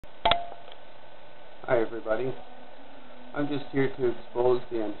Hi everybody. I'm just here to expose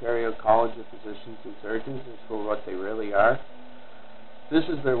the Ontario College of Physicians and Surgeons as for what they really are. This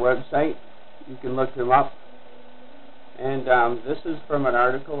is their website. You can look them up. And this is from an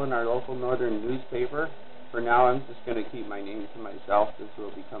article in our local northern newspaper. For now, I'm just going to keep my name to myself. This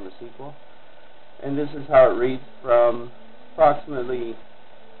will become a sequel. And this is how it reads from approximately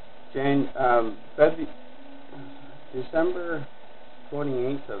December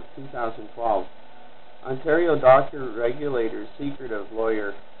 28th of 2012. Ontario doctor regulator's secretive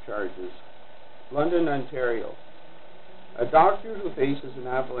lawyer charges. London, Ontario. A doctor who faces an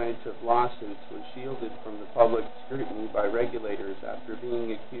avalanche of lawsuits was shielded from the public scrutiny by regulators after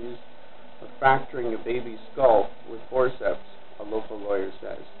being accused of fracturing a baby's skull with forceps, a local lawyer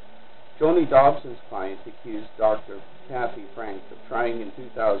says. Joni Dobson's client accused Dr. Kathy Frank of trying in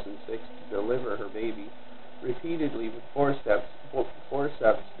 2006 to deliver her baby repeatedly with forceps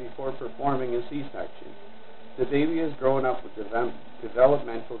before performing a C-section. The baby has grown up with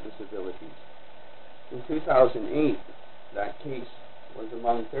developmental disabilities. In 2008, that case was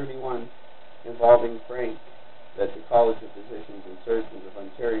among 31 involving Frank that the College of Physicians and Surgeons of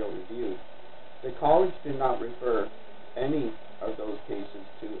Ontario reviewed. The college did not refer any of those cases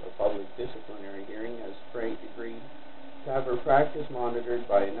to a public disciplinary hearing, as Frank agreed to have her practice monitored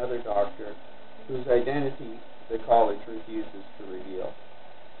by another doctor whose identity the college refuses to reveal.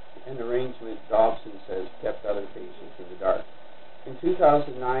 An arrangement, Dobson says, kept other patients in the dark. In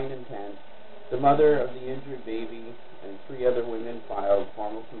 2009 and 10, the mother of the injured baby and 3 other women filed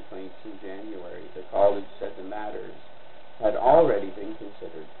formal complaints in January. The college said the matters had already been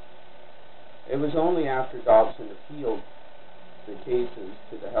considered. It was only after Dobson appealed the cases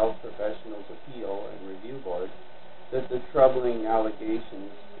to the Health Professionals Appeal and Review Board that the troubling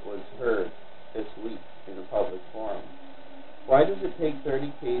allegations was heard this week in a public forum. Why does it take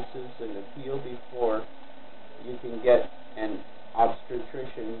 30 cases and appeal before you can get an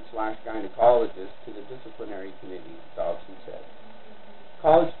obstetrician/gynecologist to the disciplinary committee, Dobson said.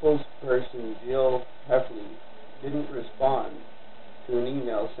 College spokesperson Jill Heffley didn't respond to an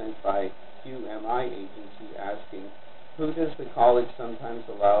email sent by QMI agency asking, does the college sometimes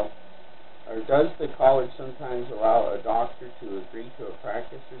allow a doctor to agree to a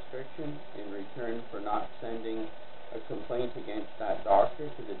practice restriction in return for not sending a complaint against that doctor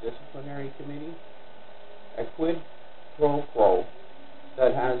to the disciplinary committee? A quid pro quo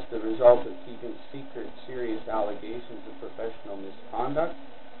that has the result of keeping secret serious allegations of professional misconduct.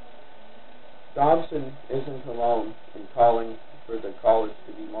 Dobson isn't alone in calling for the college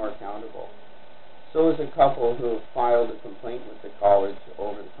to be more accountable. So is a couple who have filed a complaint with the college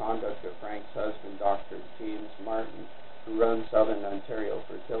over the conduct of Frank's husband, Dr. James Martin, who runs Southern Ontario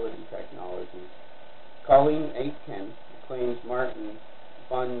Fertility Technologies. Colleen Aitken claims Martin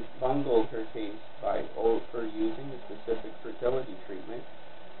bungled her case for using a specific fertility treatment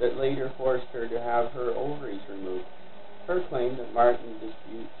that later forced her to have her ovaries removed. Her claim that Martin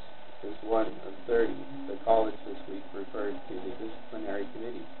disputes is one of 30 the college this week referred to the disciplinary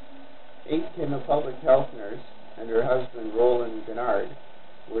committee. Aitken, a public health nurse, and her husband Roland Gennard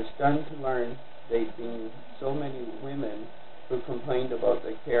were stunned to learn they'd been so many women who complained about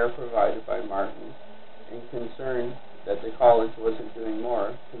the care provided by Martin and concerned that the college wasn't doing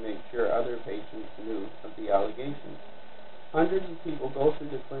more to make sure other patients knew of the allegations. Hundreds of people go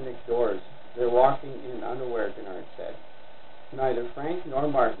through the clinic doors. They're walking in unaware, Gennard said. Neither Frank nor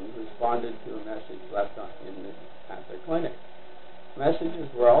Martin responded to a message left at the clinic. Messages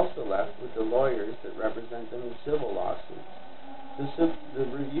were also left with the lawyers that represent them in civil lawsuits. The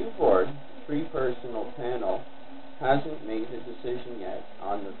review board, 3-personal panel, hasn't made a decision yet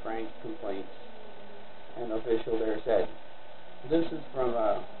on the Frank complaints. An official there said. This is from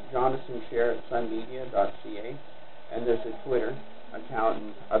Jonathan Sher at sunmedia.ca, and there's a Twitter account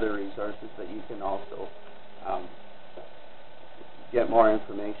and other resources that you can also get more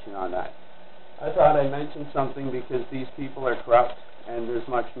information on that. I thought I'd mention something because these people are corrupt and there's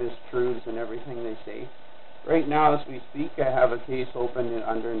much mistruths in everything they say. Right now, as we speak, I have a case open and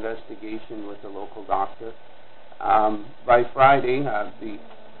under investigation with a local doctor. By Friday, the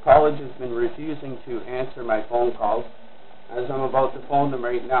college has been refusing to answer my phone calls, as I'm about to phone them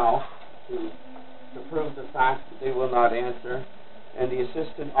right now to prove the fact that they will not answer, and the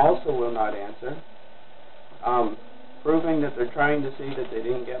assistant also will not answer, proving that they're trying to say that they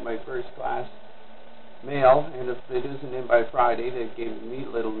didn't get my first class mail, and if it isn't in by Friday, they've given me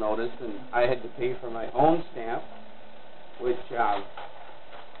little notice, and I had to pay for my own stamp, which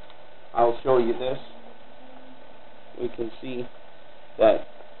I'll show you this. We can see that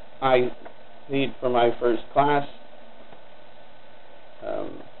I paid for my first class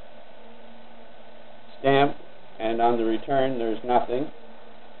and on the return there's nothing.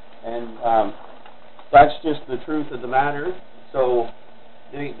 And that's just the truth of the matter. So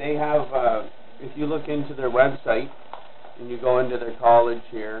they have, if you look into their website and you go into their college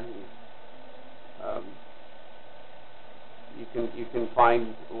here, you can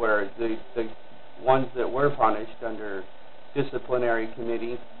find where the ones that were punished under disciplinary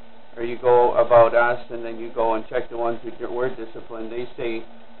committee, or you go about us and then you go and check the ones who were disciplined. They say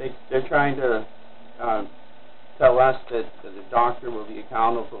they're trying to tell us that the doctor will be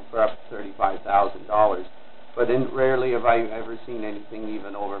accountable for up to $35,000, but rarely have I ever seen anything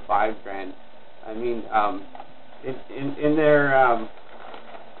even over $5,000. I mean, in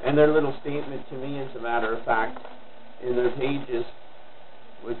their little statement to me, as a matter of fact, in their pages,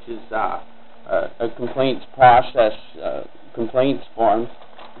 which is a complaints process complaints form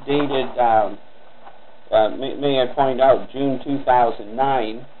dated, may I point out, June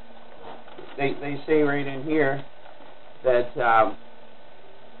 2009. They say right in here that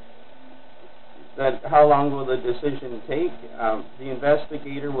that how long will the decision take? The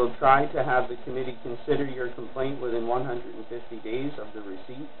investigator will try to have the committee consider your complaint within 150 days of the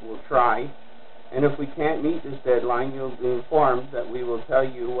receipt. We'll try. And if we can't meet this deadline, you'll be informed that we will tell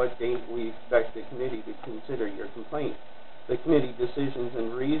you what date we expect the committee to consider your complaint. The committee decisions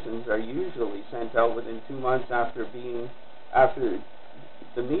and reasons are usually sent out within 2 months after the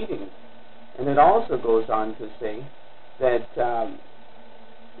meeting. And it also goes on to say that,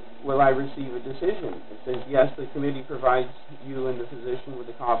 will I receive a decision? It says, yes, the committee provides you and the physician with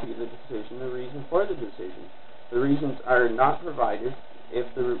a copy of the decision, the reason for the decision. The reasons are not provided if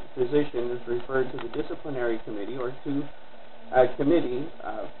the physician is referred to the disciplinary committee or to a committee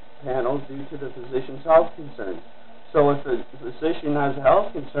panel due to the physician's health concerns. So if the physician has a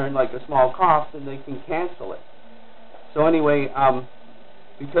health concern, like a small cough, then they can cancel it. So anyway,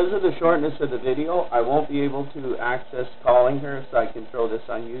 because of the shortness of the video, I won't be able to access calling her, so I can throw this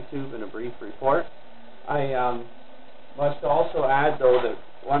on YouTube in a brief report. I must also add, though, that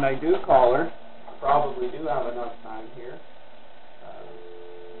when I do call her, I probably do have enough time here.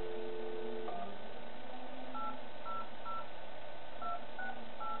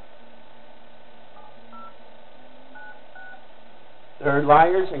 They're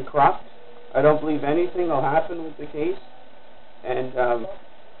liars and corrupt. I don't believe anything will happen with the case. And, oh,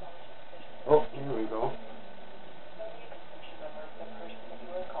 here we go.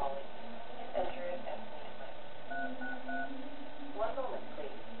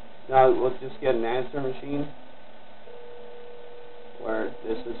 Now we'll just get an answer machine where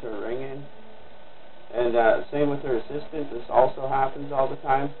this is her ringing. And same with her assistant. This also happens all the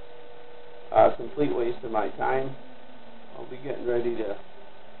time. Complete waste of my time. I'll be getting ready to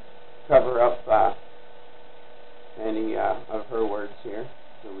cover up any of her words here,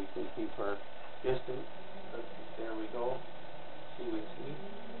 so we can keep her distant. There we go. See.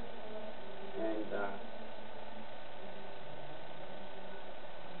 And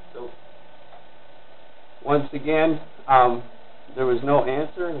so once again, there was no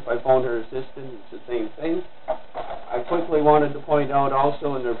answer. If I phoned her assistant, it's the same thing. I quickly wanted to point out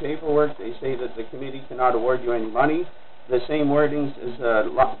also in their paperwork, they say that the committee cannot award you any money. The same wordings as the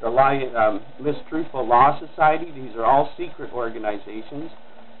Mistruthful Law Society. These are all secret organizations.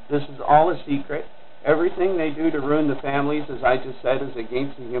 This is all a secret. Everything they do to ruin the families, as I just said, is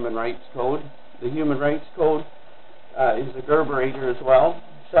against the Human Rights Code. The Human Rights Code is a gerberator as well.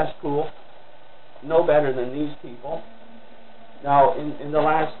 Cesspool. No better than these people. Now, in the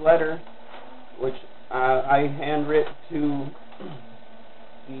last letter, which I handwrit to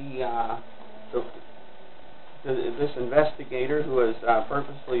this investigator who has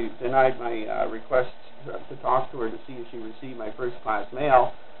purposely denied my request to talk to her to see if she received my first-class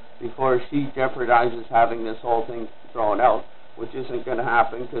mail before she jeopardizes having this whole thing thrown out, which isn't going to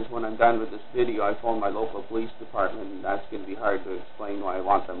happen because when I'm done with this video, I phone my local police department, and that's going to be hard to explain why I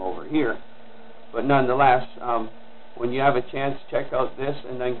want them over here. But nonetheless, when you have a chance, check out this,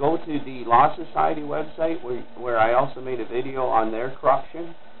 and then go to the Law Society website where I also made a video on their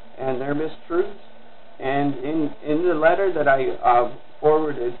corruption and their mistruths. And in the letter that I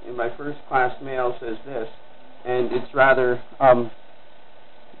forwarded in my first-class mail says this, and it's rather,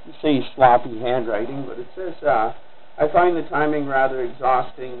 say, sloppy handwriting, but it says, I find the timing rather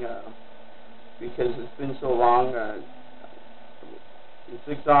exhausting because it's been so long. It's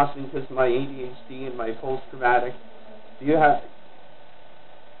exhausting because of my ADHD and my post-traumatic. They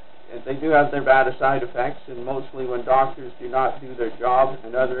do have their bad side effects, and mostly when doctors do not do their job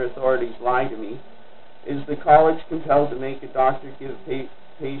and other authorities lie to me. Is the college compelled to make a doctor give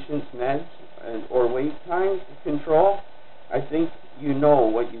patients meds or wait time control? I think you know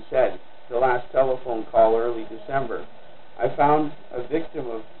what you said. the last telephone call early December. I found a victim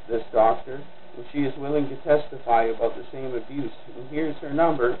of this doctor, and she is willing to testify about the same abuse. And here's her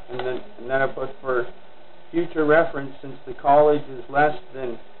number, and then I put for future reference, since the college is less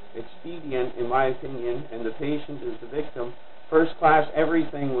than expedient, in my opinion, and the patient is the victim, first class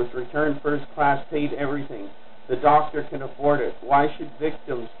everything was returned, first class paid everything. The doctor can afford it. Why should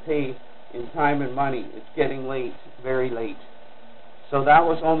victims pay in time and money? It's getting late, very late. So that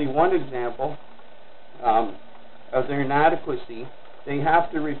was only one example of their inadequacy. They have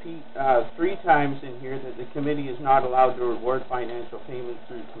to repeat 3 times in here that the committee is not allowed to reward financial payments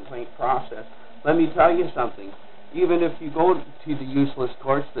through the complaint process. Let me tell you something. Even if you go to the useless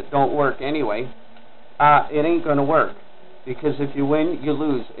courts that don't work anyway, it ain't going to work. Because if you win, you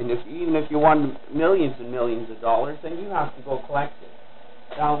lose. And even if you won millions and millions of dollars, then you have to go collect it.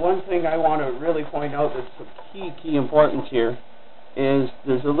 Now, one thing I want to really point out that's of key importance here is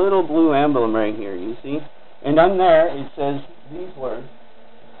there's a little blue emblem right here, you see? And on there, it says these words.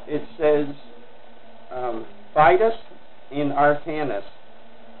 It says, Fidus in Arcanis.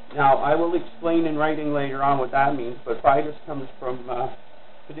 Now, I will explain in writing later on what that means, but Fidus comes from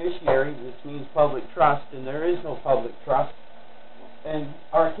fiduciary, which means public trust, and there is no public trust. And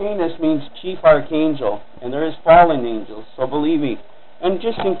Arcanus means chief archangel, and there is fallen angels, so believe me. And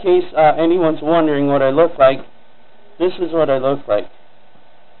just in case anyone's wondering what I look like, this is what I look like.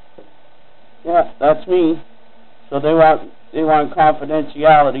 Yeah, that's me. So they want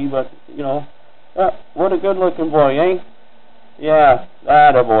confidentiality, but, you know, what a good-looking boy, eh? Yeah,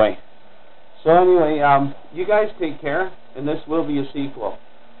 that a boy. So anyway, you guys take care, and this will be a sequel.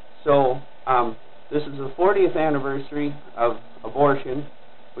 So, this is the 40th anniversary of abortion,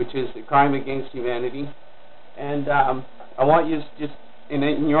 which is a crime against humanity. And I want you to just, in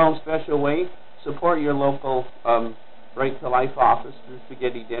your own special way, support your local Right to Life office through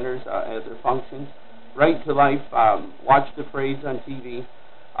spaghetti dinners at their functions. Right to Life, watch the parades on TV.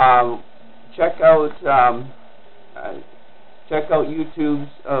 Check out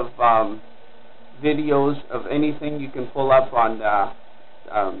YouTube's of videos of anything you can pull up on,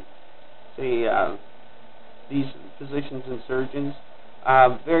 these physicians and surgeons.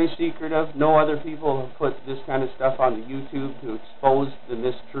 Very secretive. No other people have put this kind of stuff on the YouTube to expose the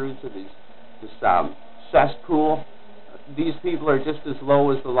mistruths of this cesspool. These people are just as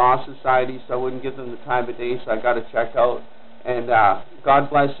low as the Law Society, so I wouldn't give them the time of day, so I got to check out. And God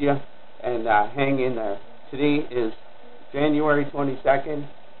bless you, and hang in there. Today is January 22nd,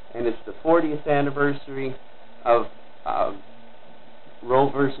 and it's the 40th anniversary of Roe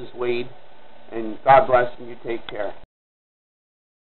versus Wade. And God bless, and you take care.